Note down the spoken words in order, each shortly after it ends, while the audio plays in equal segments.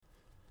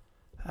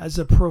As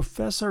a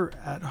professor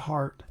at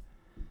heart,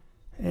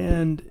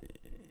 and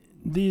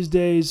these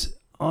days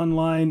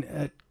online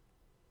at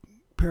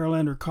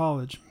Paralander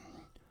College,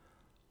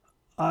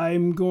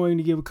 I'm going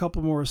to give a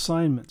couple more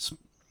assignments.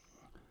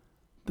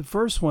 The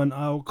first one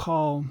I'll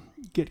call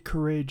Get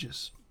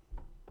Courageous.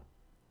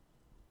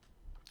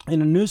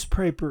 In a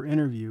newspaper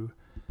interview,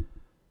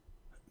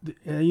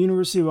 a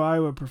University of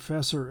Iowa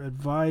professor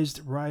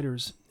advised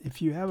writers,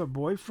 if you have a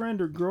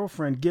boyfriend or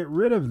girlfriend, get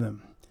rid of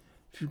them.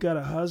 If you've got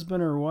a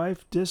husband or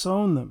wife,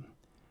 disown them.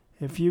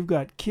 If you've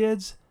got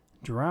kids,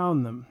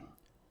 drown them.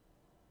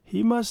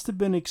 He must have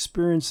been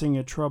experiencing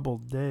a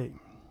troubled day.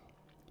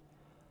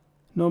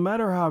 No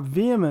matter how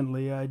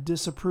vehemently I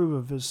disapprove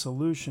of his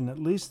solution, at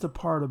least the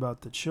part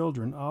about the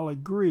children, I'll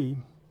agree,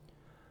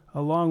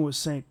 along with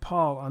St.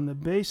 Paul, on the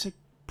basic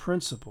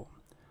principle.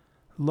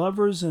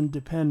 Lovers and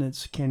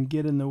dependents can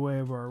get in the way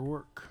of our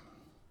work.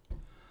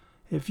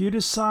 If you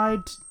decide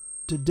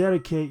to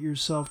dedicate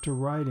yourself to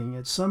writing,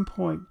 at some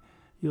point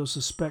you'll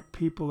suspect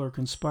people are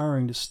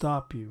conspiring to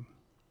stop you.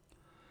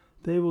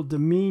 They will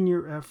demean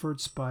your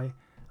efforts by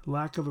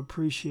lack of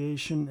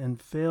appreciation and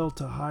fail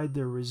to hide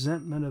their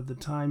resentment of the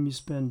time you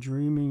spend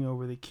dreaming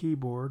over the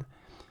keyboard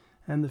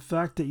and the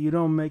fact that you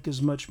don't make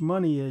as much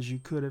money as you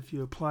could if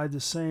you applied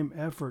the same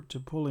effort to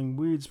pulling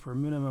weeds for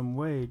minimum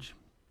wage.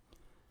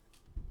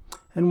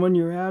 And when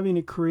you're having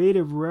a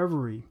creative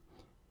reverie,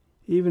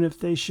 even if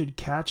they should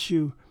catch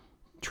you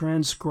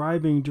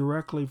transcribing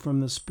directly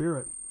from the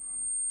spirit,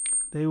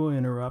 they will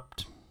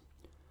interrupt.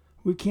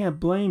 We can't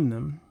blame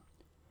them.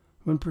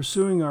 When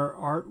pursuing our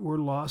art, we're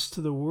lost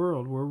to the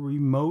world. We're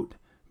remote,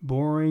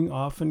 boring,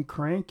 often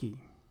cranky.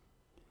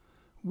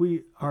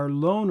 We are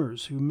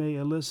loners who may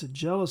elicit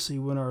jealousy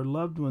when our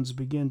loved ones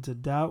begin to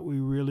doubt we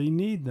really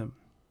need them.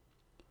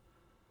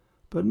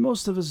 But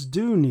most of us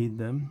do need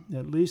them,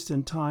 at least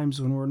in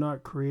times when we're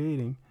not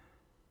creating.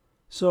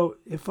 So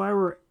if I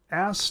were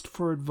asked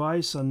for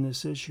advice on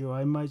this issue,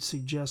 I might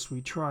suggest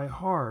we try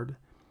hard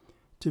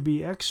to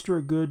be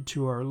extra good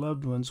to our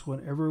loved ones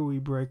whenever we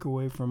break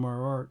away from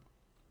our art.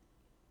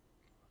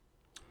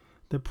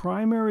 The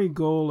primary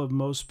goal of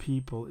most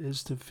people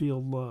is to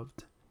feel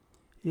loved.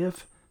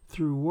 If,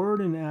 through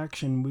word and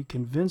action, we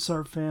convince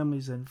our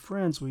families and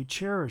friends we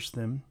cherish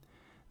them,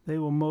 they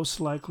will most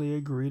likely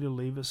agree to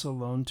leave us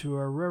alone to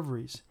our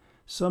reveries,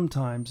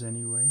 sometimes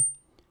anyway.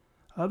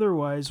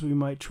 Otherwise, we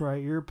might try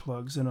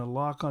earplugs and a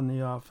lock on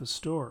the office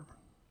door.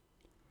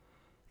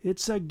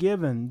 It's a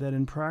given that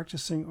in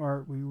practicing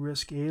art we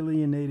risk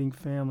alienating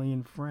family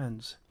and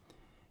friends.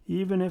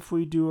 Even if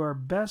we do our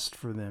best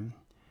for them,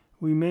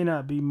 we may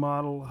not be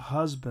model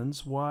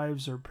husbands,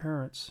 wives, or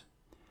parents.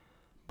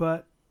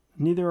 But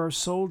neither are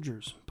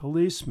soldiers,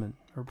 policemen,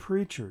 or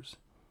preachers,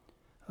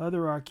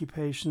 other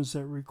occupations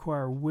that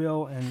require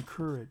will and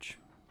courage.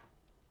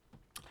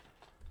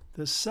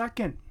 The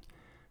second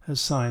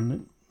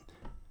assignment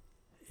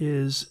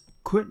is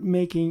quit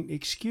making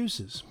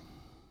excuses.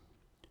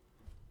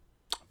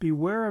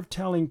 Beware of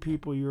telling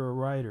people you're a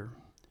writer.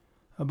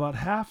 About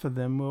half of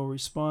them will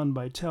respond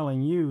by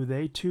telling you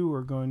they too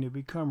are going to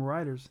become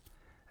writers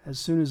as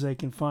soon as they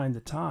can find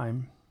the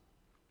time.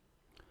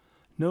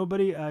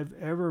 Nobody I've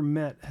ever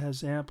met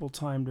has ample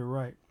time to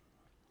write.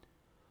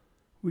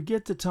 We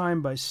get the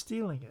time by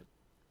stealing it.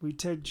 We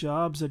take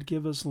jobs that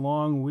give us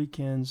long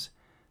weekends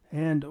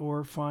and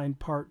or find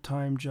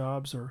part-time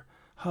jobs or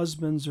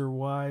husbands or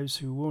wives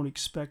who won't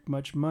expect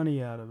much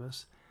money out of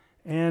us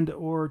and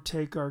or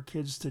take our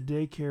kids to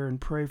daycare and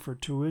pray for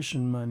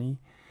tuition money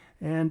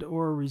and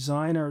or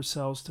resign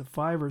ourselves to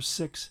 5 or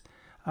 6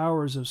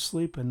 hours of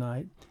sleep a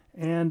night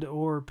and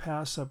or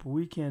pass up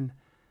weekend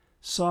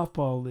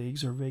softball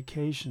leagues or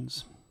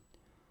vacations.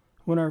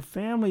 When our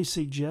family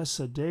suggests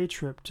a day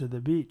trip to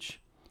the beach,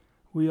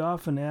 we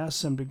often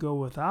ask them to go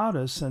without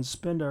us and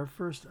spend our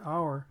first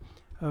hour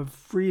of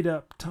freed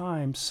up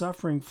time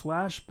suffering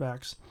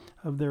flashbacks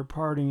of their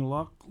parting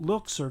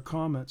looks or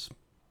comments.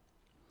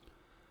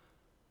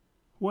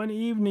 One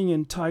evening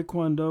in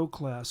Taekwondo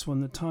class,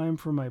 when the time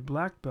for my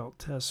black belt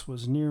test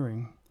was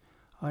nearing,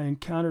 I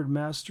encountered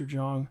Master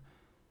Zhang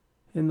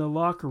in the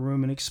locker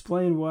room and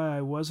explained why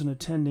I wasn't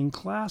attending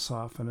class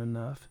often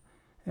enough,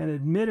 and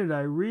admitted I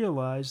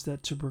realized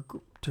that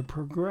to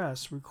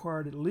progress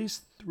required at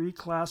least 3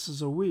 classes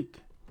a week.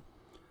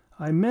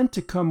 I meant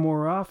to come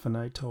more often,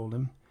 I told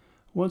him.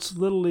 Once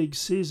Little League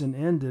season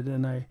ended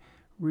and it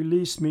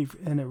released me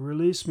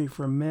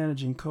from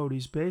managing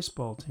Cody's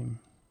baseball team.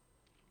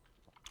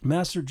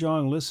 Master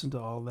Zhang listened to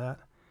all that.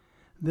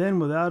 Then,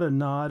 without a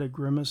nod, a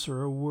grimace,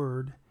 or a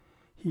word,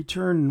 he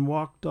turned and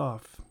walked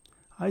off.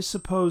 I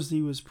supposed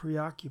he was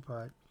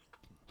preoccupied.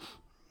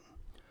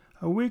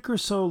 A week or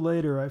so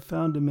later, I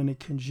found him in a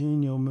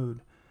congenial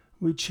mood.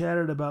 We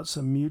chatted about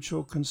some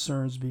mutual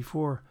concerns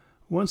before,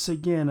 once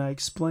again, I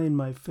explained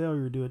my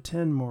failure to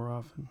attend more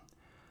often.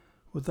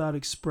 Without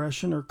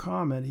expression or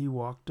comment, he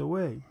walked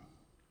away.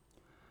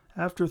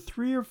 After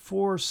 3 or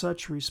 4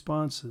 such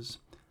responses,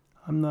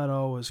 I'm not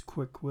always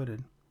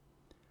quick-witted,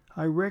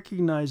 I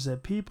recognize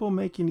that people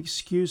making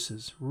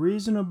excuses,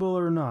 reasonable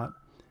or not,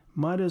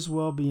 might as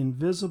well be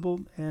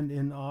invisible and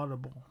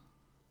inaudible.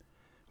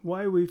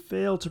 Why we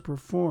fail to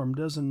perform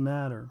doesn't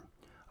matter.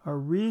 Our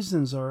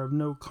reasons are of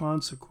no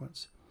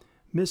consequence.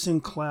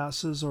 Missing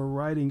classes or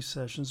writing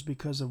sessions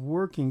because of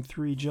working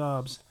 3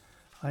 jobs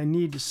I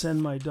need to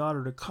send my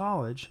daughter to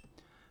college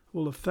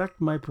will affect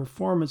my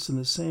performance in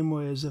the same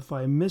way as if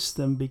I missed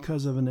them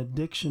because of an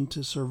addiction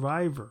to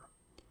Survivor.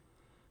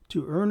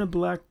 To earn a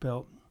black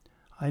belt,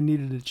 I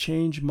needed to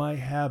change my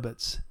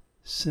habits.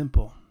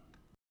 Simple.